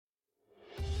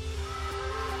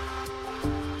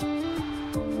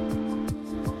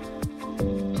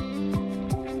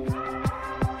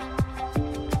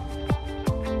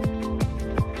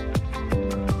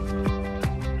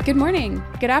Good morning,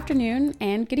 good afternoon,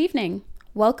 and good evening.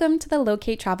 Welcome to the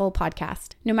Locate Travel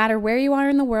podcast. No matter where you are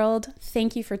in the world,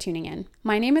 thank you for tuning in.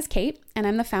 My name is Kate, and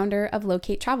I'm the founder of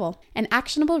Locate Travel, an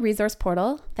actionable resource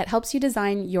portal that helps you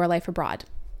design your life abroad,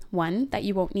 one that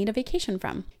you won't need a vacation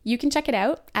from. You can check it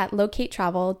out at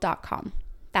locatetravel.com.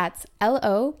 That's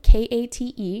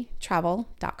LOKATE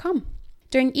travel.com.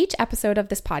 During each episode of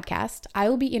this podcast, I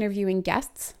will be interviewing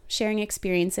guests, sharing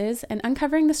experiences, and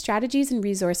uncovering the strategies and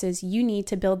resources you need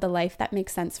to build the life that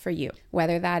makes sense for you.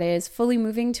 Whether that is fully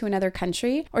moving to another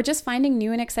country or just finding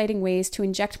new and exciting ways to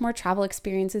inject more travel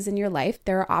experiences in your life,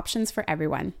 there are options for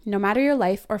everyone, no matter your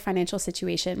life or financial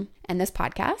situation. And this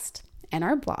podcast and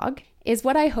our blog is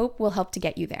what I hope will help to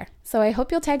get you there. So I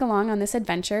hope you'll tag along on this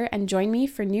adventure and join me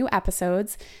for new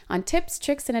episodes on tips,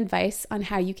 tricks, and advice on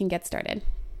how you can get started.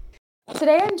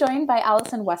 Today, I'm joined by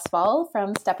Allison Westfall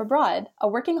from Step Abroad, a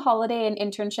working holiday and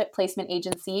internship placement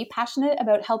agency passionate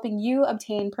about helping you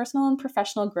obtain personal and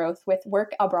professional growth with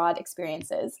work abroad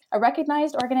experiences. A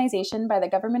recognized organization by the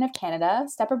Government of Canada,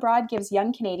 Step Abroad gives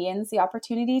young Canadians the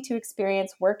opportunity to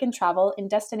experience work and travel in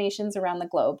destinations around the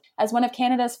globe. As one of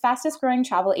Canada's fastest growing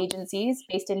travel agencies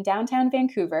based in downtown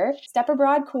Vancouver, Step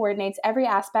Abroad coordinates every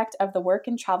aspect of the work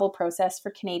and travel process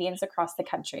for Canadians across the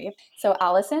country. So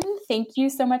Allison, thank you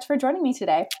so much for joining me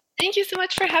today. Thank you so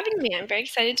much for having me. I'm very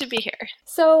excited to be here.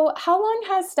 So how long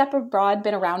has Step Abroad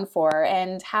been around for,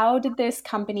 and how did this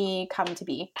company come to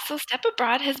be? So Step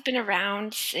Abroad has been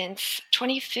around since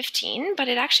 2015, but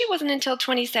it actually wasn't until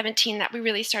 2017 that we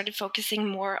really started focusing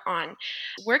more on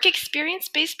work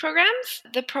experience-based programs.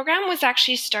 The program was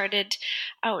actually started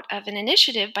out of an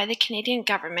initiative by the Canadian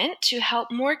government to help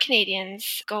more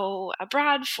Canadians go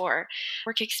abroad for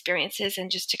work experiences and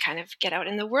just to kind of get out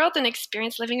in the world and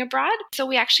experience living abroad. So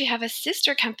we actually have a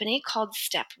sister company called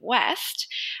Step West,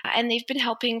 and they've been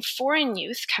helping foreign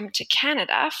youth come to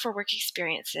Canada for work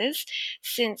experiences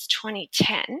since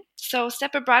 2010. So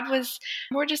Step Abroad was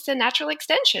more just a natural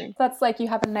extension. That's like you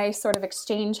have a nice sort of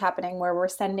exchange happening where we're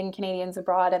sending Canadians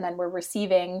abroad and then we're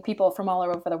receiving people from all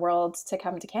over the world to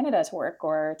come to Canada to work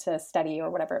or to study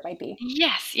or whatever it might be.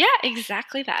 Yes, yeah,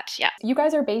 exactly that, yeah. You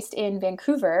guys are based in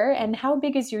Vancouver, and how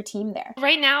big is your team there?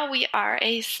 Right now we are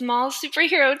a small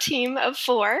superhero team of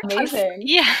 4. Amazing.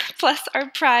 Plus our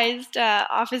prized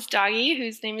office doggy,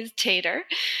 whose name is Tater.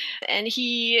 And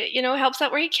he, helps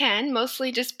out where he can,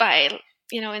 mostly just by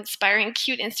inspiring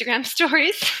cute Instagram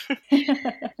stories.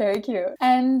 Very cute.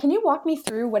 And can you walk me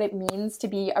through what it means to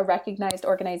be a recognized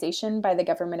organization by the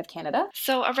Government of Canada?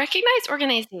 So a recognized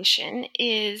organization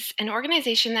is an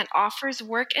organization that offers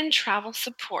work and travel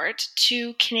support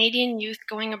to Canadian youth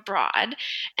going abroad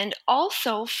and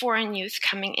also foreign youth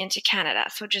coming into Canada.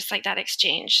 So just like that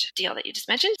exchange deal that you just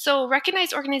mentioned. So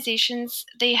recognized organizations,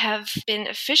 they have been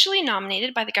officially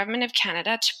nominated by the Government of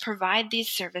Canada to provide these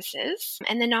services.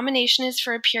 And the nomination is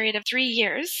for a period of 3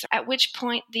 years, at which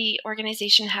point the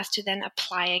organization has to then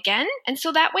apply again. And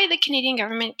so that way the Canadian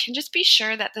government can just be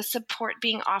sure that the support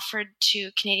being offered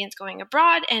to Canadians going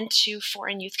abroad and to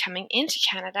foreign youth coming into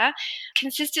Canada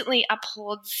consistently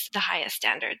upholds the highest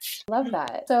standards. Love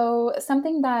that. So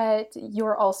something that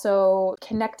you're also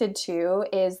connected to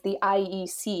is the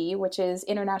IEC, which is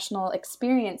International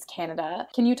Experience Canada.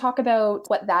 Can you talk about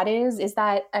what that is? Is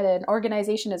that an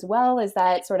organization as well? Is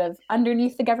that sort of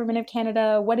underneath the Government of Canada?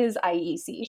 What is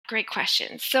IEC? Great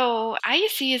question. So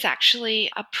IEC is actually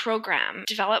a program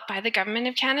developed by the Government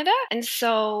of Canada. And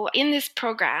so in this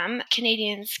program,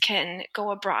 Canadians can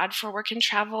go abroad for work and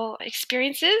travel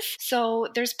experiences. So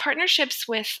there's partnerships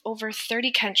with over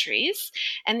 30 countries,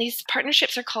 and these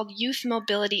partnerships are called Youth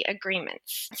Mobility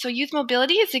Agreements. So youth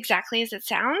mobility is exactly as it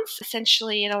sounds.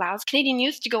 Essentially, it allows Canadian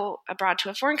youth to go abroad to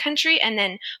a foreign country and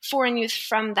then foreign youth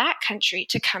from that country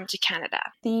to come to Canada.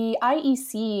 The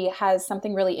IEC has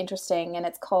something really interesting, and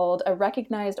it's called a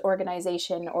recognized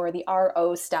organization, or the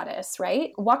RO status,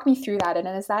 right? Walk me through that. And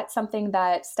is that something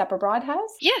that Step Abroad has?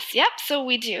 Yes, yep. So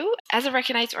we do. As a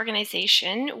recognized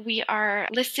organization, we are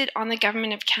listed on the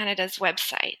Government of Canada's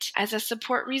website as a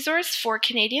support resource for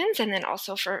Canadians and then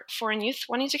also for foreign youth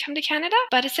wanting to come to Canada.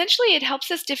 But essentially, it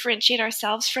helps us differentiate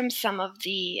ourselves from some of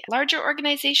the larger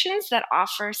organizations that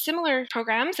offer similar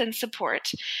programs and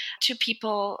support to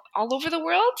people all over the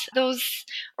world. Those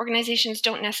organizations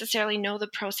don't necessarily know the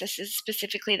process processes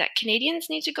specifically that Canadians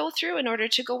need to go through in order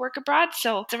to go work abroad.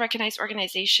 So as a recognized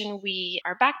organization, we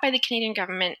are backed by the Canadian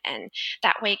government, and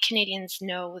that way Canadians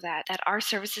know that our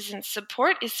services and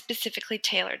support is specifically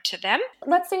tailored to them.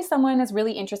 Let's say someone is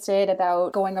really interested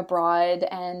about going abroad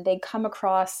and they come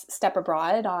across Step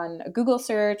Abroad on a Google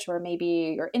search or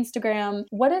maybe your Instagram.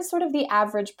 What is sort of the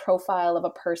average profile of a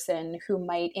person who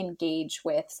might engage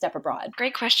with Step Abroad?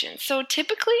 Great question. So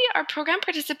typically our program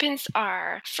participants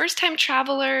are first-time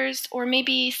travelers or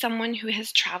maybe someone who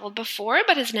has traveled before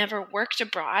but has never worked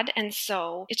abroad, and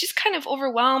so it's just kind of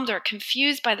overwhelmed or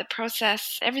confused by the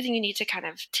process, everything you need to kind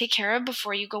of take care of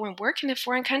before you go and work in a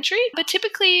foreign country. But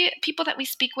typically people that we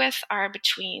speak with are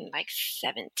between like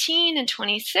 17 and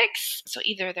 26. So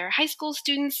either they're high school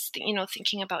students,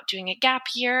 thinking about doing a gap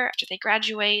year after they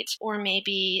graduate, or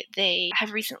maybe they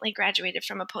have recently graduated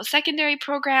from a post-secondary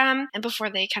program, and before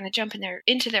they kind of jump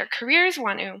into their careers,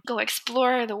 want to go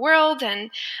explore the world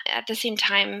and at the same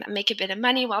time make a bit of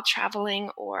money while traveling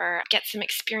or get some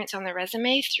experience on their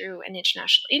resume through an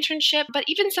international internship. But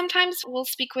even sometimes we'll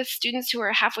speak with students who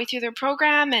are halfway through their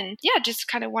program and just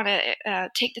kind of want to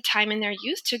take the time in their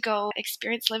youth to go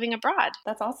experience living abroad.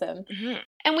 That's awesome. Mm-hmm.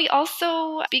 And we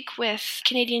also speak with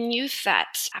Canadian youth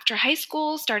that after high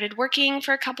school started working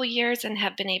for a couple years and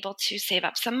have been able to save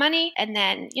up some money and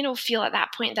then, feel at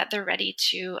that point that they're ready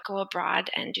to go abroad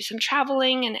and do some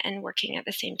traveling and working at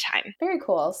the same time. Very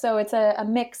cool. So it's a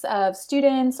mix of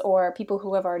students or people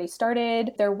who have already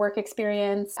started their work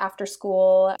experience after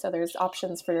school. So there's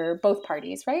options for both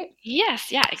parties, right?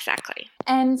 Yes, yeah, exactly.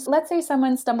 And let's say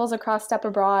someone stumbles across Step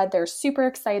Abroad. They're super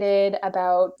excited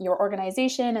about your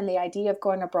organization and the idea of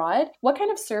going abroad. What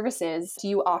kind of services do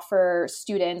you offer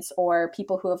students or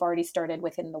people who have already started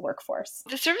within the workforce?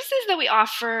 The services that we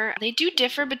offer, they do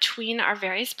differ between our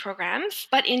various programs,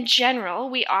 but in general,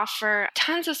 we offer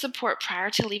tons of support prior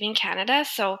to leaving Canada.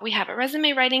 So we have a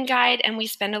resume writing guide, and we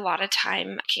spend a lot of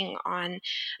time working on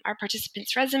our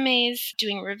participants' resumes,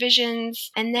 doing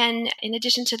revisions, and then in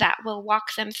addition to that, we'll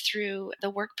walk them through the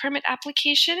work permit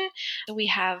application. So we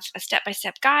have a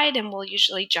step-by-step guide, and we'll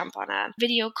usually jump on a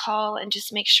video call and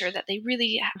just make sure that they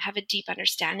really have a deep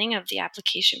understanding of the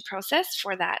application process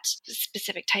for that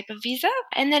specific type of visa.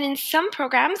 And then in some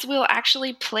programs, we'll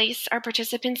actually place our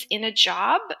participants in a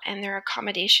job and their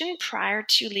accommodation prior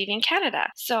to leaving Canada.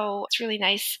 So it's really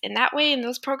nice in that way in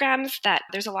those programs that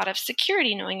there's a lot of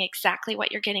security knowing exactly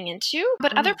what you're getting into.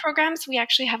 But other programs, we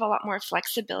actually have a lot more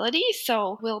flexibility.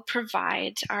 So we'll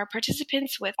provide our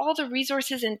participants with all the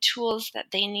resources and tools that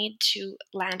they need to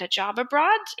land a job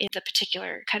abroad in the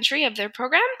particular country of their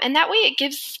program. And that way it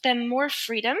gives them more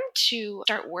freedom to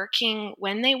start working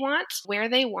when they want, where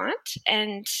they want,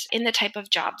 and in the type of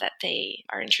job that they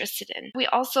are interested in. We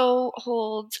also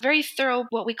hold very thorough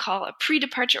what we call a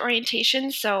pre-departure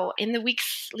orientation. So in the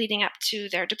weeks leading up to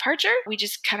their departure, we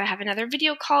just kind of have another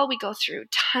video call. We go through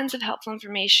tons of helpful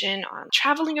information on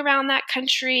traveling around that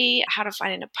country, how to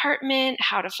find an apartment,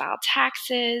 how to file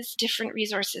taxes, different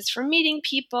resources for meeting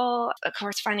people, of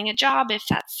course, finding a job if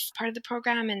that's part of the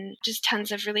program, and just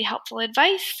tons of really helpful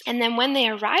advice. And then when they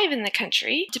arrive in the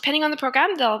country, depending on the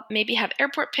program, they'll maybe have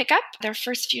airport pickup, their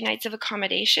first few nights of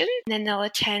accommodation, and then they'll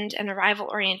attend an arrival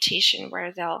orientation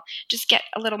where they'll just get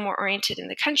a little more oriented in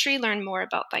the country, learn more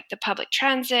about like the public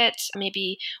transit,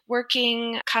 maybe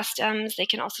working, customs. They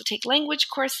can also take language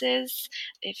courses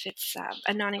if it's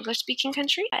a non-English speaking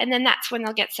country. And then that's when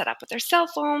they'll get set up with their cell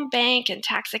phone, bank, and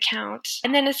tax account.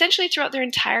 And then essentially throughout their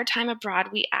entire time abroad,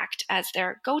 we act as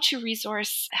their go-to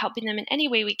resource, helping them in any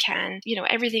way we can.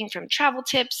 Everything from travel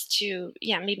tips to,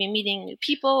 maybe meeting new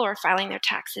people or filing their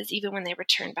taxes even when they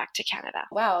return back to Canada.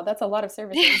 Wow, that's a lot of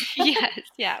services. Yes,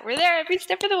 yeah, we're there every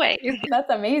step of the way. That's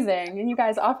amazing. And you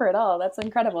guys offer it all. That's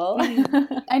incredible.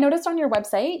 I noticed on your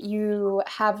website you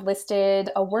have listed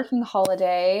a working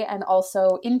holiday and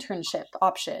also internship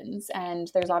options.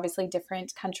 And there's obviously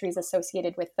different countries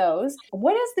associated with those.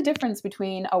 What is the difference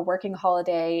between a working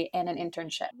holiday and an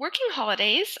internship? Working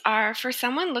holidays are for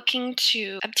someone looking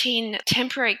to obtain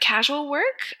temporary casual work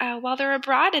while they're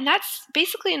abroad, and that's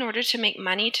basically in order to make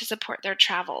money to support their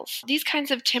travels. These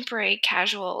kinds of temporary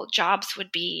casual jobs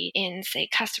would be in, say,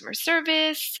 customer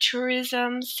service,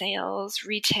 tourism, sales,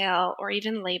 retail, or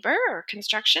even labor or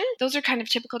construction. Those are kind of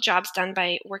typical jobs done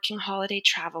by working holiday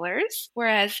travelers,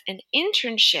 whereas an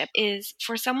internship is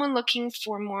for someone looking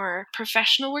for more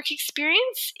professional work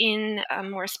experience in a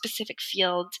more specific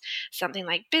field, something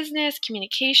like business,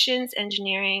 communications,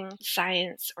 engineering,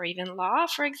 science, or even law,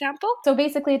 for example. So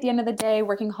basically, at the end of the day,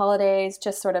 working holidays,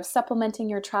 just sort of supplementing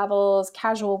your travels,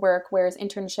 casual work, whereas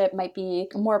internship might be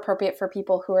more appropriate for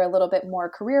people who are a little bit more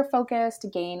career focused to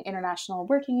gain international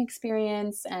working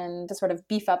experience and to sort of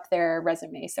beef up their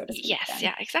resume, so to speak. Yes, then.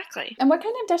 yeah, exactly. And what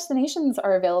kind of destinations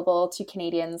are available to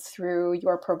Canadians through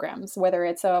your programs, whether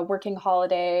it's a working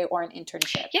holiday or an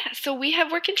internship? Yeah, so we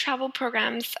have work and travel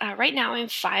programs right now in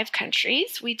 5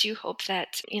 countries. We do hope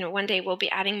that, one day we'll be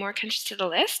adding more countries to the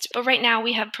list. But right now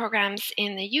we have programs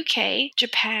in the UK,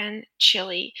 Japan,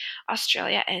 Chile,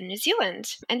 Australia, and New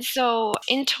Zealand. And so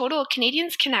in total,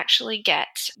 Canadians can actually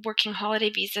get working holiday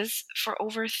visas for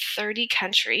over 30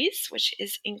 countries, which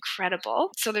is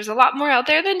incredible. So there's a lot more out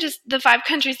there than just the 5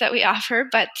 countries that we offer,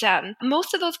 but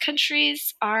most of those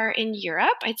countries are in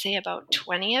Europe. I'd say about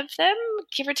 20 of them,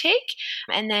 give or take.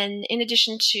 And then in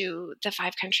addition to the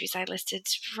 5 countries I listed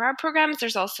for our programs,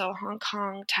 there's also Hong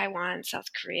Kong, Taiwan, South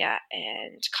Korea,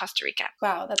 and Costa Rica.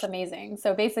 Wow, that's amazing.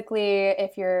 So basically,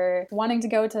 if you're wanting to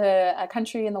go to a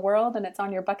country in the world and it's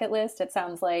on your bucket list, it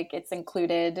sounds like it's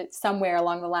included somewhere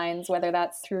along the lines, whether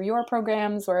that's through your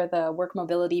programs or the work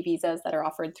mobility visas that are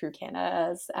offered through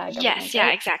Canada's government. Yes,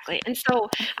 yeah, exactly. And so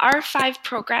our 5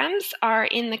 programs are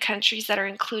in the countries that are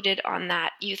included on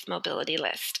that youth mobility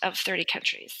list of 30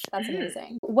 countries. That's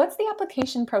amazing. What's the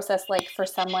application process like for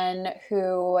someone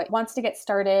who wants to get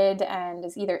started and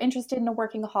is either interested in a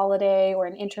working holiday or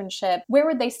an internship? Where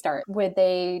would they start? Would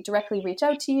they directly reach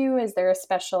out to you? Is there a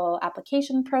special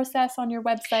application process on your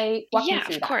website? Walk me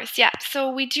through of that. course. Yeah.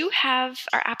 So we do have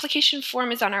our application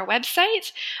form is on our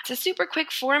website. It's a super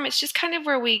quick form. It's just kind of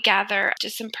where we gather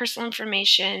just some personal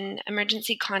information,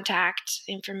 emergency contact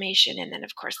information, and then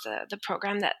of course the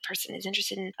program that person is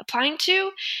interested in applying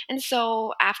to. And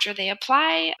so after they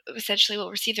apply, essentially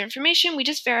we'll receive their information. We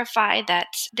just verify that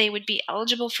they would be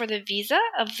eligible for the visa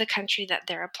of the country that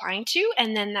they're applying to,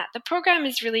 and then that the program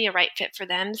is really a right fit for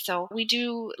them. So we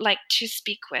do like to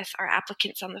speak with our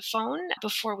applicants on the phone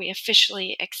before we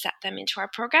officially accept them into our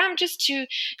program, just to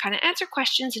kind of answer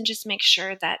questions and just make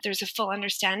sure that there's a full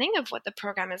understanding of what the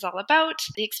program is all about,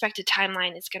 the expected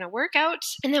timeline is going to work out.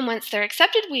 And then once they're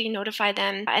accepted, we notify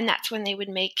them, and that's when they would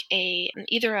make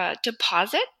either a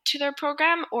deposit to their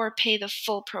program or pay the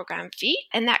full program fee.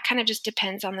 And that kind of just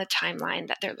depends on the timeline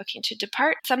that they're looking to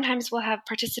depart. Sometimes we'll have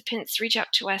participants reach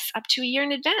out to us up to a year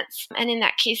in advance. And in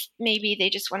that case, maybe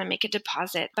they just want to make a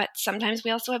deposit. But sometimes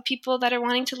we also have people that are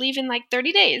wanting to leave in like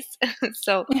 30 days.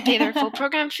 So pay their full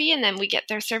program fee, and then we get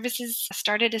their services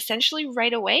started essentially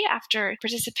right away after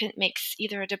participant makes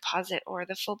either a deposit or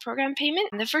the full program payment.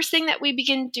 And the first thing that we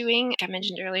begin doing, like I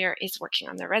mentioned earlier, is working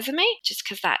on their resume, just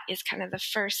because that is kind of the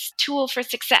first tool for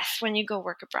success when you go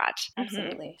work abroad.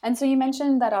 Absolutely. Mm-hmm. And so you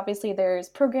mentioned that obviously there's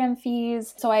program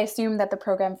fees. So I assume that the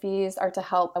program fees are to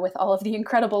help with all of the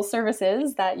incredible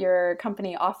services that your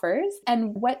company offers.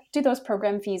 And what do those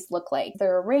program fees look like? Is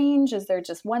there a range? Is there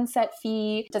just one set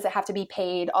fee? Does it have to be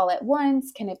paid all at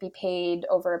once? Can it be paid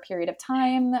over a period of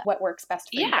time? What works best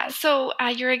for you guys? So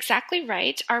you're exactly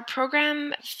right. Our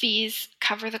program fees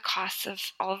cover the costs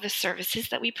of all of the services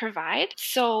that we provide.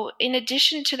 So in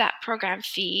addition to that program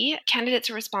fee, candidates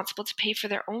are responsible to pay for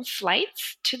their own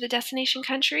flights to the destination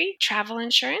country, travel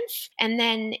insurance, and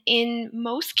then in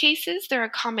most cases, their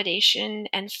accommodation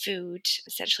and food,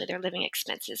 essentially their living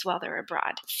expenses while they're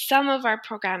abroad. Some of our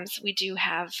programs, we do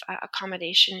have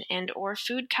accommodation and or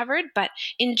food covered, but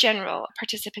in general,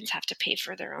 participants have to pay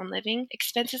for their own living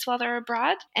expenses while they're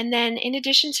abroad. And then in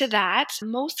addition to that,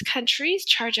 most countries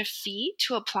charge a fee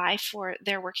to apply for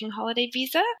their working holiday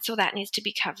visa, so that needs to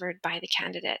be covered by the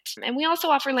candidate. And we also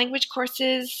offer language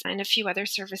courses and a few other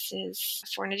services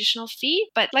for an additional fee.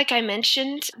 But like I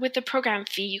mentioned, with the program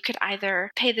fee, you could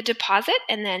either pay the deposit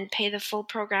and then pay the full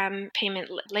program payment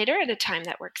later at a time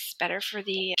that works better for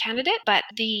the candidate. But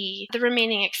the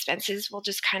remaining expenses will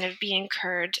just kind of be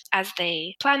incurred as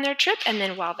they plan their trip and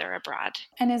then while they're abroad.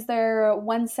 And is there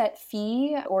one set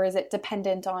fee, or is it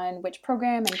dependent on which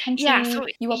program and country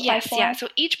you apply for? Yeah. So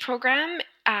each program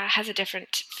has a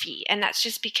different fee, and that's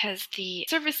just because the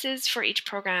services for each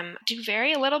program do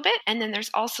vary a little bit. And then there's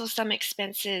also some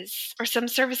expenses or some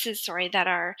services, that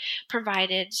are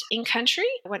provided in country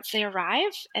once they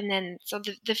arrive. And then so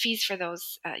the fees for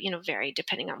those, vary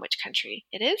depending on which country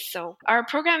it is. So our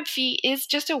program fee is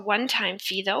just a one-time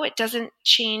fee, though. It doesn't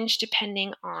change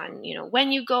depending on,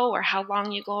 when you go or how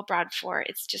long you go abroad for.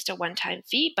 It's just a one-time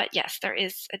fee. But yes, there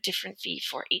is a different fee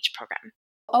for each program.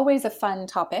 Always a fun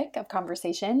topic of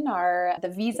conversation are the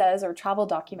visas or travel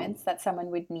documents that someone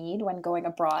would need when going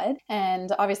abroad.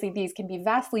 And obviously, these can be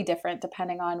vastly different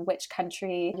depending on which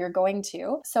country you're going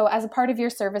to. So, as a part of your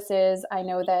services, I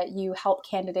know that you help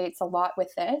candidates a lot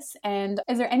with this. And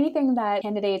is there anything that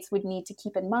candidates would need to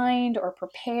keep in mind or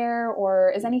prepare,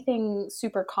 or is anything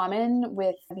super common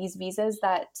with these visas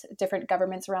that different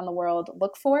governments around the world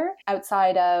look for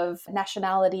outside of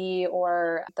nationality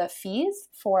or the fees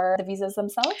for the visas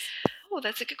themselves? Oh,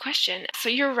 that's a good question. So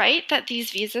you're right that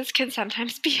these visas can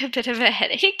sometimes be a bit of a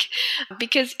headache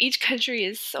because each country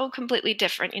is so completely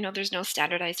different. There's no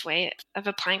standardized way of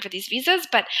applying for these visas.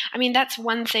 But I mean, that's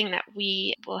one thing that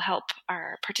we will help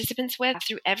our participants with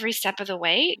through every step of the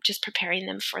way, just preparing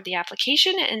them for the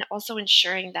application and also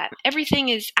ensuring that everything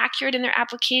is accurate in their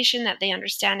application, that they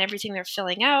understand everything they're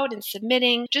filling out and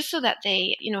submitting, just so that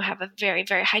they, have a very,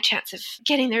 very high chance of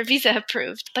getting their visa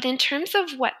approved. But in terms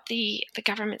of what the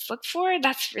governments look for,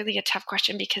 that's really a tough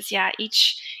question because,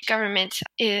 each government,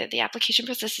 the application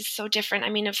process is so different. I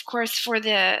mean, of course, for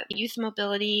the youth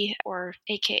mobility or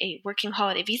AKA working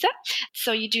holiday visa,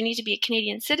 so you do need to be a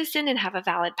Canadian citizen and have a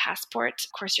valid passport.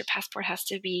 Of course, your passport has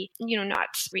to be, not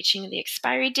reaching the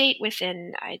expiry date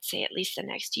within, I'd say, at least the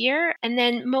next year. And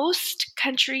then most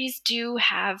countries do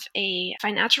have a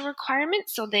financial requirement.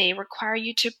 So they require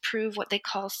you to prove what they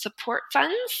call support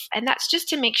funds. And that's just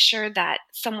to make sure that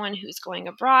someone who's going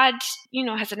abroad,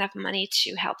 has enough money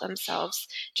to help themselves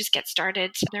just get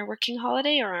started on their working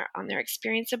holiday or on their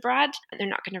experience abroad. They're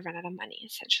not going to run out of money,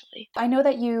 essentially. I know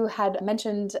that you had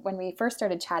mentioned when we first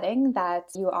started chatting that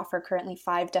you offer currently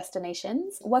 5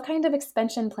 destinations. What kind of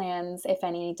expansion plans, if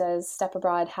any, does Step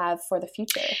Abroad have for the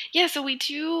future? Yeah, so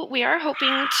we are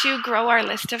hoping to grow our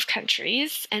list of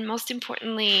countries and most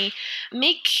importantly,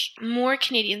 make more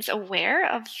Canadians aware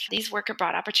of these work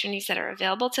abroad opportunities that are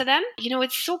available to them.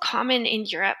 It's so common in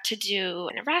Europe to do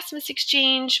an Erasmus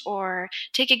exchange or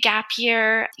take a gap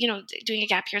year. Doing a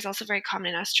gap year is also very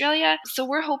common in Australia. So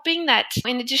we're hoping that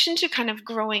in addition to kind of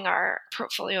growing our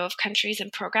portfolio of countries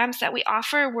and programs that we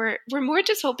offer, we're more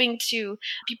just hoping to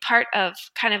be part of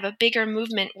kind of a bigger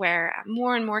movement where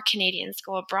more and more Canadians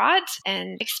go abroad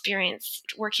and experience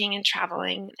working and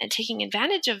traveling and taking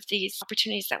advantage of these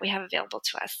opportunities that we have available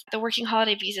to us. The working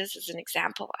holiday visas is an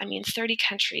example. I mean, 30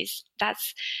 countries,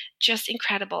 that's just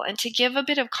incredible. And to give a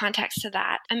bit of context to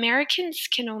that, Americans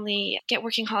can only get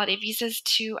working holiday visas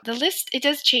to the list. It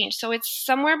does change. So it's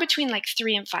somewhere between like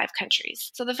 3 and 5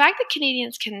 countries. So the fact that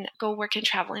Canadians can go work and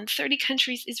travel in 30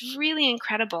 countries is really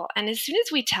incredible. And as soon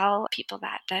as we tell people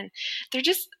that, then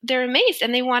they're amazed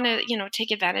and they want to,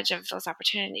 take advantage of those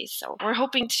opportunities. So we're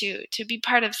hoping to be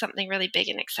part of something really big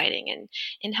and exciting and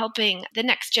in helping the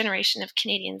next generation of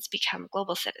Canadians become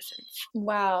global citizens.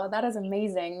 Wow, that is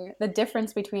amazing. The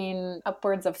difference between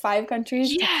upwards of 5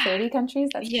 countries to 30 countries,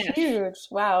 that's huge.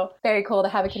 Wow. Very cool to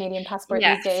have a Canadian passport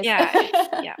these days.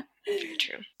 Yeah. Very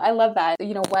true. I love that.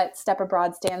 What Step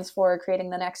Abroad stands for,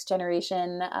 creating the next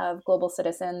generation of global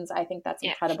citizens. I think that's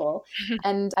incredible.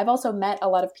 And I've also met a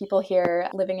lot of people here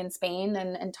living in Spain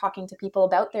and talking to people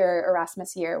about their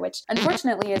Erasmus year, which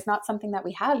unfortunately is not something that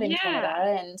we have in Canada.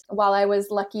 And while I was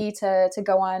lucky to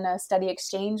go on a study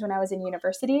exchange when I was in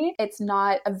university, it's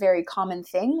not a very common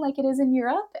thing like it is in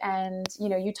Europe. And,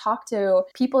 you talk to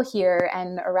people here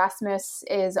and Erasmus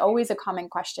is always a common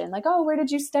question, like, oh, where did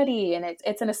you study? And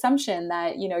it's an assumption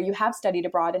that, you have studied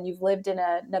abroad and you've lived in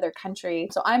another country.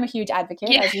 So I'm a huge advocate,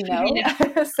 as you know.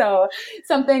 So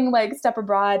something like Step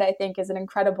Abroad, I think, is an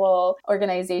incredible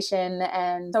organization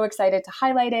and so excited to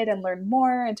highlight it and learn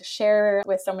more and to share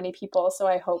with so many people. So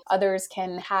I hope others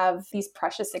can have these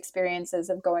precious experiences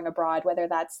of going abroad, whether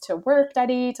that's to work,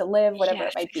 study, to live, whatever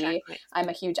it might be. I'm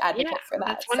a huge advocate for that.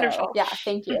 That's wonderful. So,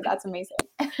 thank you. That's amazing.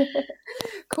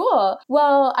 Cool.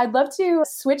 Well, I'd love to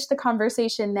switch the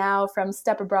conversation now from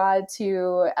Step Abroad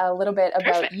to a little bit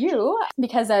about you,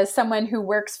 because as someone who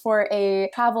works for a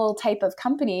travel type of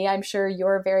company, I'm sure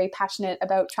you're very passionate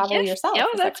about travel yourself. Yeah,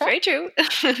 that's very true.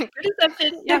 Good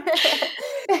assumption. Yeah.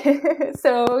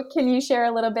 So can you share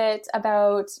a little bit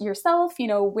about yourself?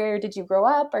 Where did you grow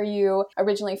up? Are you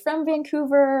originally from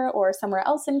Vancouver or somewhere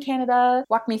else in Canada?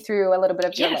 Walk me through a little bit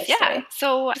of your life story.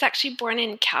 So I was actually born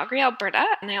in Calgary, Alberta,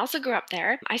 and I also grew up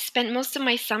there. I spent most of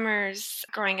my summers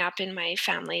growing up in my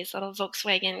family's little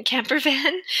Volkswagen camper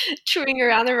van touring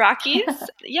around the Rockies.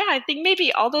 I think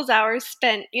maybe all those hours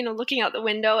spent, looking out the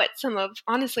window at some of,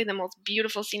 honestly, the most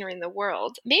beautiful scenery in the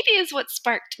world, maybe is what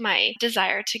sparked my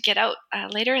desire to get out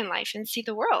later later in life and see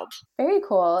the world. Very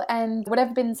cool. And what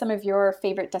have been some of your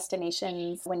favorite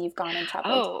destinations when you've gone and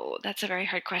traveled? Oh, that's a very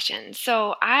hard question.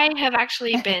 So I have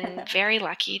actually been very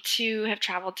lucky to have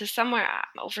traveled to somewhere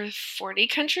over 40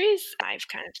 countries. I've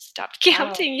kind of stopped Wow.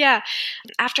 counting. Yeah.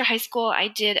 After high school, I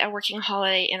did a working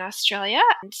holiday in Australia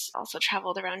and also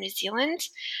traveled around New Zealand.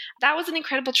 That was an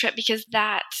incredible trip because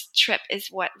that trip is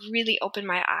what really opened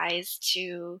my eyes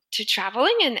to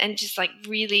traveling and just like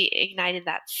really ignited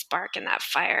that spark and that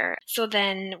fire. So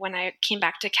then when I came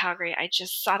back to Calgary, I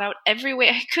just sought out every way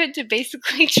I could to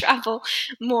basically travel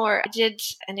more. I did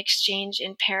an exchange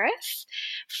in Paris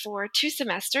for 2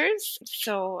 semesters.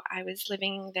 So I was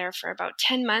living there for about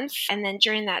 10 months. And then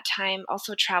during that time,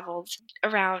 also traveled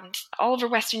around all over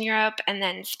Western Europe and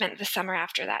then spent the summer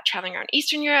after that traveling around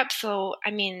Eastern Europe. So,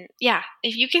 I mean, yeah,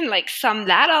 if you can like sum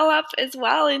that all up as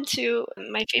well into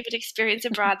my favorite experience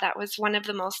abroad, that was one of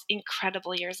the most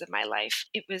incredible years of my life.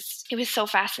 It was so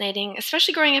fascinating,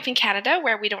 especially growing up in Canada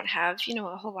where we don't have,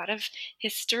 a whole lot of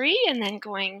history, and then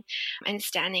going and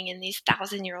standing in these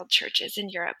 1,000-year-old churches in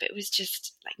Europe. It was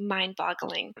just like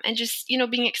mind-boggling, and just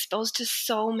being exposed to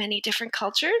so many different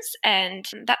cultures. And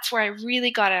that's where I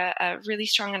really got a really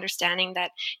strong understanding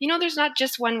that there's not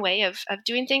just one way of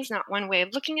doing things, not one way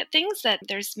of looking at things, that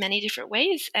there's many different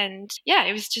ways. And yeah,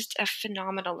 it was just a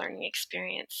phenomenal learning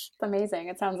experience. It's amazing.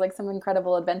 It sounds like some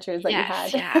incredible adventures that you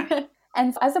Yes, yeah. had.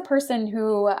 And as a person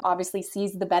who obviously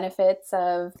sees the benefits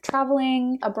of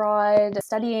traveling abroad,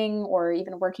 studying, or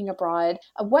even working abroad,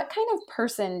 what kind of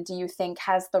person do you think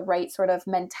has the right sort of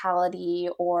mentality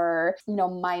or,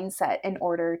 mindset in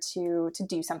order to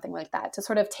do something like that, to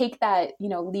sort of take that,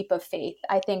 leap of faith?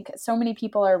 I think so many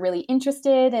people are really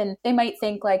interested and they might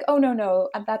think like, oh, no,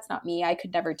 that's not me. I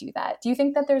could never do that. Do you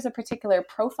think that there's a particular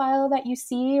profile that you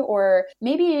see, or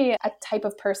maybe a type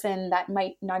of person that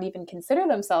might not even consider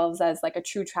themselves as like a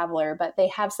true traveler, but they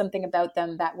have something about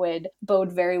them that would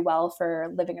bode very well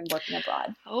for living and working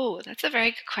abroad? Oh, that's a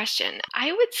very good question.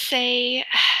 I would say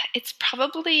it's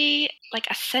probably like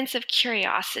a sense of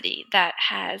curiosity that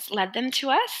has led them to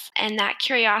us. And that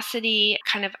curiosity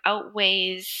kind of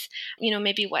outweighs,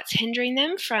 maybe what's hindering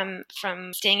them from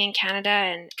staying in Canada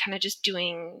and kind of just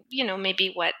doing,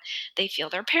 maybe what they feel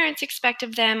their parents expect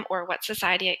of them or what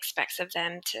society expects of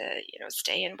them to,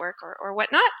 stay and work or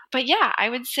whatnot. But yeah, I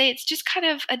would say it's just kind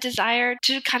of a desire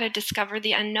to kind of discover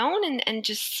the unknown and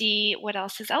just see what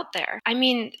else is out there. I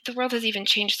mean, the world has even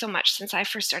changed so much since I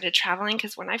first started traveling,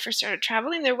 because when I first started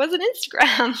traveling, there wasn't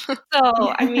Instagram.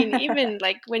 So, I mean, even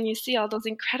like when you see all those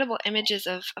incredible images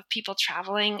of people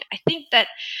traveling, I think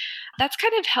that's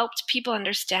kind of helped people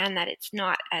understand that it's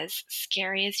not as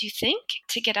scary as you think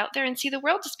to get out there and see the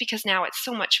world, just because now it's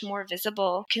so much more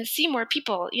visible. You can see more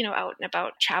people, out and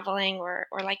about traveling, or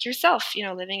like yourself,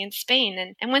 living in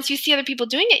Spain. And once you see other people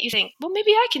doing it, you think, well,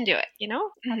 maybe I can do it,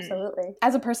 Mm-hmm. Absolutely.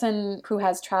 As a person who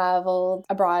has traveled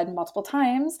abroad multiple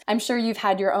times, I'm sure you've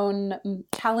had your own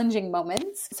challenging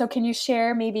moments. So can you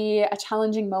share maybe a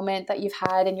challenging moment that you've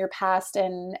had in your past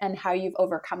and how you've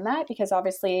overcome that? Because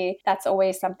obviously that's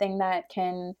always something that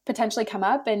can potentially come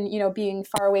up, and, being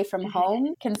far away from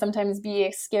home can sometimes be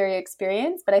a scary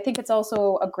experience, but I think it's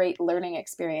also a great learning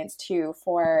experience too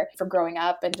for growing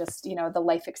up and just, the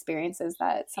life experiences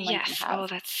that someone can have. Oh,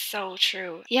 that's so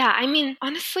true. Yeah, I mean,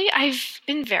 honestly, I've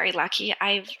been very lucky.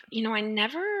 I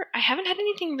haven't had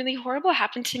anything really horrible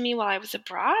happen to me while I was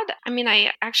abroad. I mean,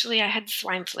 I had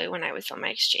swine flu when I was on my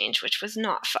exchange, which was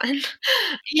not fun.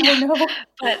 Yeah. Oh, no.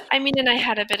 But I mean, and I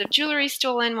had a bit of jewelry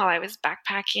stolen while I was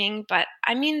backpacking. But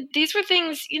I mean, these were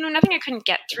things, nothing I couldn't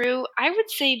get through. I would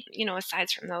say, aside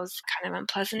from those kind of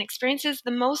unpleasant experiences,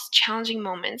 the most challenging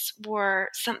moments were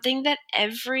something that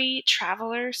every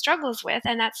traveler struggles with,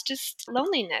 and that's just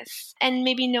loneliness. And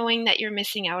maybe knowing that you're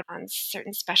missing out on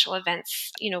certain special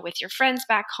events, with your friends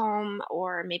back home,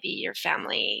 or maybe your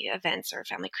family events or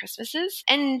family Christmases.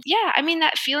 And yeah, I mean,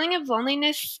 that feeling of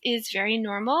loneliness is very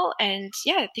normal. And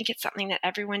yeah, I think it's something that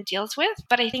everyone deals with.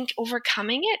 But I think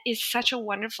overcoming it is such a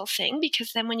wonderful thing,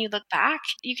 because then when you look back,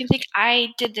 you can think, I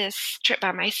did this trip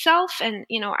by myself, and,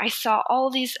 I saw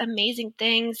all these amazing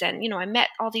things, and, I met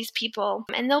all these people.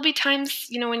 And there'll be times,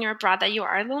 when you're abroad that you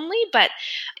are lonely, but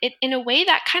in a way,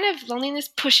 that kind of loneliness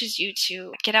pushes you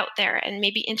to get out there and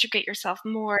maybe integrate yourself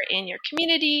more in your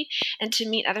community, community and to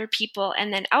meet other people.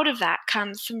 And then out of that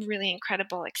comes some really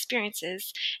incredible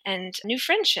experiences and new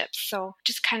friendships. So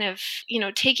just kind of,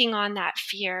 taking on that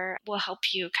fear will help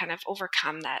you kind of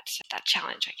overcome that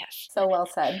challenge, I guess. So well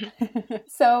said.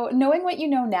 So knowing what you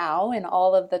know now and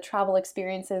all of the travel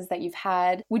experiences that you've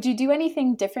had, would you do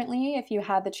anything differently if you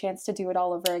had the chance to do it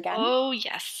all over again? Oh,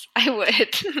 yes, I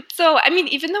would. So, I mean,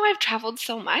 even though I've traveled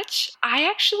so much, I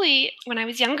actually, when I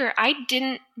was younger, I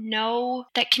didn't know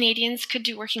that Canadians could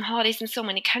do working holidays in so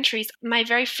many countries. My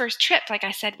very first trip, like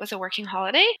I said, was a working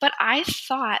holiday, but I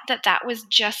thought that that was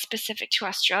just specific to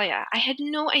Australia. I had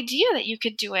no idea that you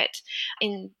could do it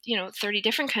in, 30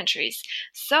 different countries.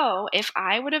 So if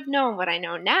I would have known what I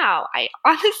know now, I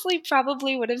honestly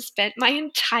probably would have spent my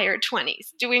entire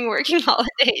 20s doing working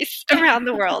holidays around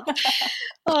the world.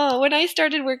 Oh, when I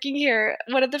started working here,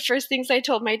 one of the first things I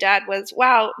told my dad was,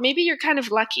 wow, maybe you're kind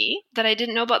of lucky that I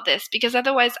didn't know about this, because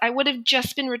otherwise I would have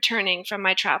just been returning from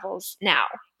my travels now.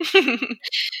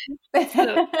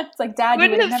 It's like, Dad, you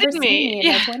would Wouldn't have have never seen seen me. me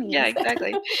in my 20s. Yeah,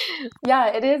 exactly. Yeah,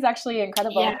 it is actually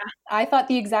incredible. Yeah. I thought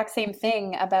the exact same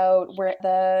thing about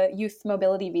the youth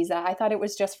mobility visa. I thought it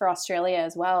was just for Australia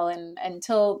as well. And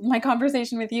until my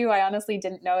conversation with you, I honestly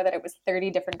didn't know that it was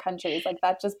 30 different countries. Like,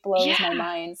 that just blows my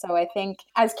mind. So I think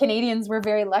as Canadians, we're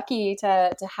very lucky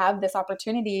to have this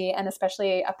opportunity, and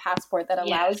especially a passport that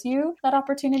allows you that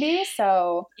opportunity.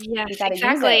 So yes, you gotta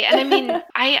exactly. use it. And I mean,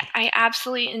 I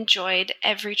absolutely enjoyed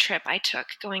every trip I took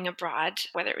going abroad,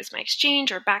 whether it was my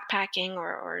exchange or backpacking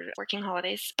or working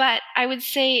holidays. But I would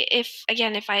say if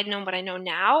I had known what I know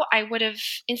now, I would have,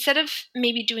 instead of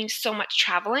maybe doing so much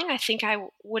traveling, I think I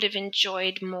would have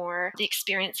enjoyed more the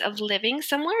experience of living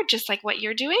somewhere, just like what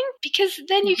you're doing, because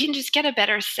then you can just get a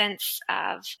better sense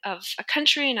of a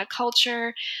country and a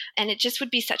culture. And it just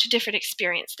would be such a different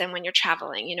experience than when you're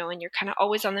traveling, and you're kind of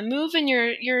always on the move, and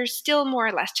you're still more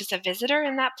or less just a visitor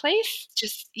in that place.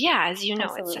 Just, as you know,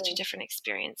 Absolutely. It's such a different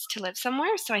experience to live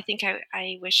somewhere. So I think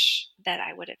I wish that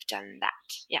I would have done that.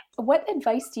 Yeah. What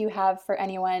advice do you have for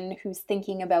anyone who's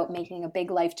thinking about making a big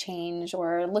life change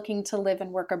or looking to live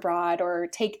and work abroad or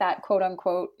take that quote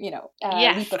unquote,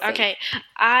 Yes. leap of faith? Okay.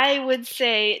 I would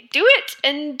say do it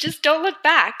and just don't look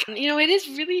back. It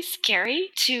is really scary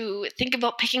to think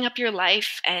about picking up your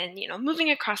life and, moving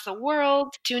across the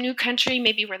world to a new country,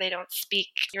 maybe where they don't speak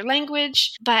your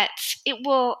language, but it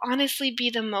will honestly be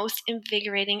the most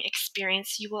invigorating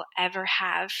experience you will ever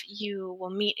have. You will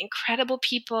meet incredible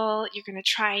people. You're going to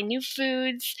try new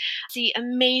foods, see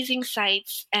amazing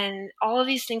sights, and all of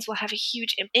these things will have a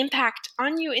huge impact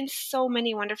on you in so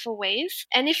many wonderful ways.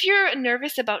 And if you're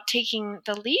nervous about taking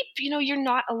the leap, you're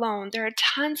not alone. There are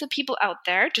tons of people out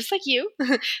there, just like you,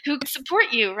 who can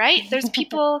support you, right? There's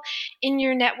people in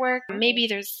your network. Maybe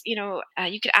there's, you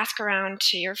could ask around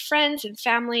to your friends and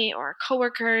family or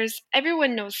coworkers.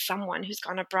 Everyone knows someone who's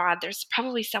gone abroad. There's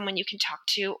probably someone you can talk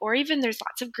to, or even there's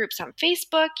lots of groups on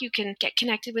Facebook. You can get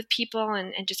connected with people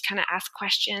and just kind of ask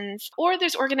questions. Or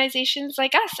there's organizations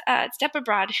like us at Step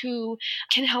Abroad who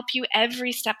can help you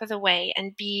every step of the way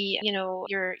and be,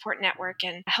 your support network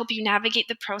and help you navigate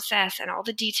the process and all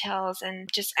the details and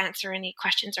just answer any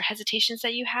questions or hesitations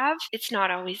that you have. It's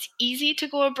not always easy to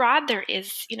go abroad. There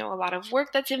is, a lot of work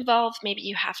that's involved. Maybe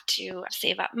you have to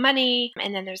save up money,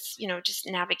 and then there's, just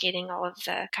navigating all of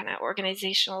the kind of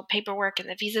organizational paperwork and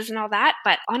the visas and all that.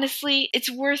 But honestly,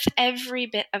 it's worth every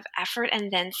bit of effort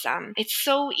and then some. It's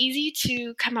so easy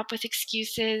to come up with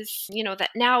excuses, that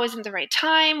now isn't the right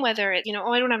time, whether it,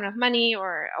 I don't have enough money,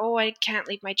 or, I can't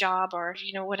leave my job, or,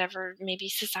 whatever, maybe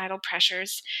societal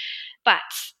pressures. But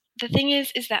the thing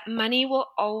is that money will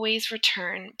always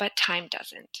return, but time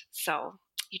doesn't. So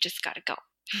you just got to go.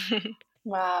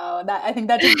 Wow, I think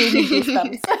that just gave me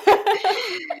goosebumps.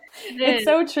 It's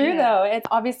so true, though. It's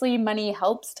obviously money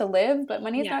helps to live, but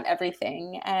money is not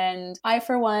everything. And I,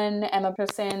 for one, am a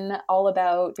person all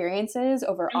about experiences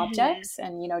over objects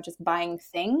and, just buying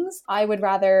things. I would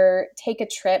rather take a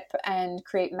trip and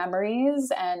create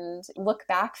memories and look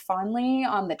back fondly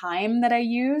on the time that I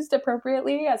used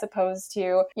appropriately, as opposed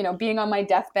to, being on my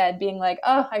deathbed being like,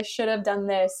 oh, I should have done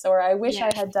this, or I wish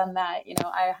I had done that.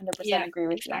 I 100% agree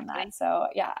with you on that. So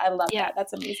yeah, I love that.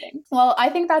 That's amazing. Well, I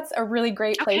think that's a really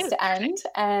great place to end.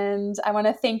 And I want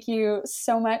to thank you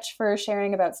so much for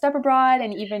sharing about Step Abroad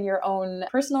and even your own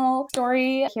personal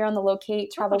story here on the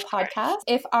Locate Travel podcast.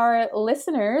 If our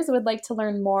listeners would like to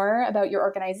learn more about your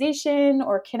organization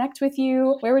or connect with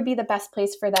you, where would be the best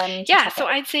place for them to check so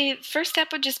out? I'd say first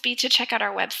step would just be to check out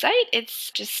our website.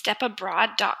 It's just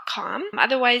stepabroad.com.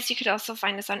 Otherwise, you could also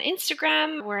find us on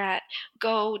Instagram. We're at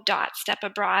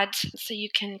go.stepabroad, so you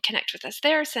can connect with us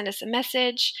there, send us a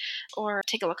message, or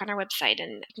take a look on our website,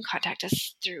 and you can contact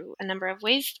us through a number of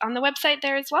ways on the website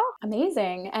there as well.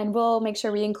 Amazing. And we'll make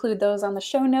sure we include those on the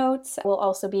show notes. We'll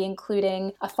also be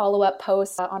including a follow-up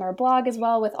post on our blog as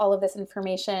well with all of this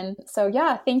information. So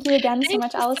yeah, thank you again so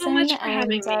much, Allison. So much for having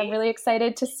me. I'm really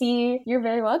excited to see, you're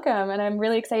very welcome. And I'm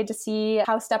really excited to see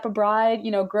how Step Abroad,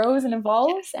 grows and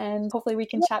evolves. Yes. And hopefully we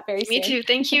can chat very soon. Me too.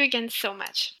 Thank you again so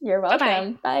much. You're welcome.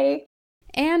 Bye-bye. Bye.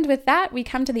 And with that, we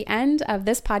come to the end of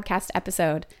this podcast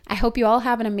episode. I hope you all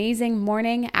have an amazing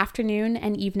morning, afternoon,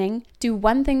 and evening. Do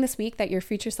one thing this week that your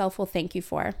future self will thank you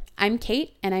for. I'm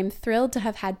Kate, and I'm thrilled to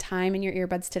have had time in your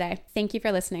earbuds today. Thank you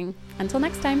for listening. Until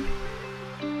next time.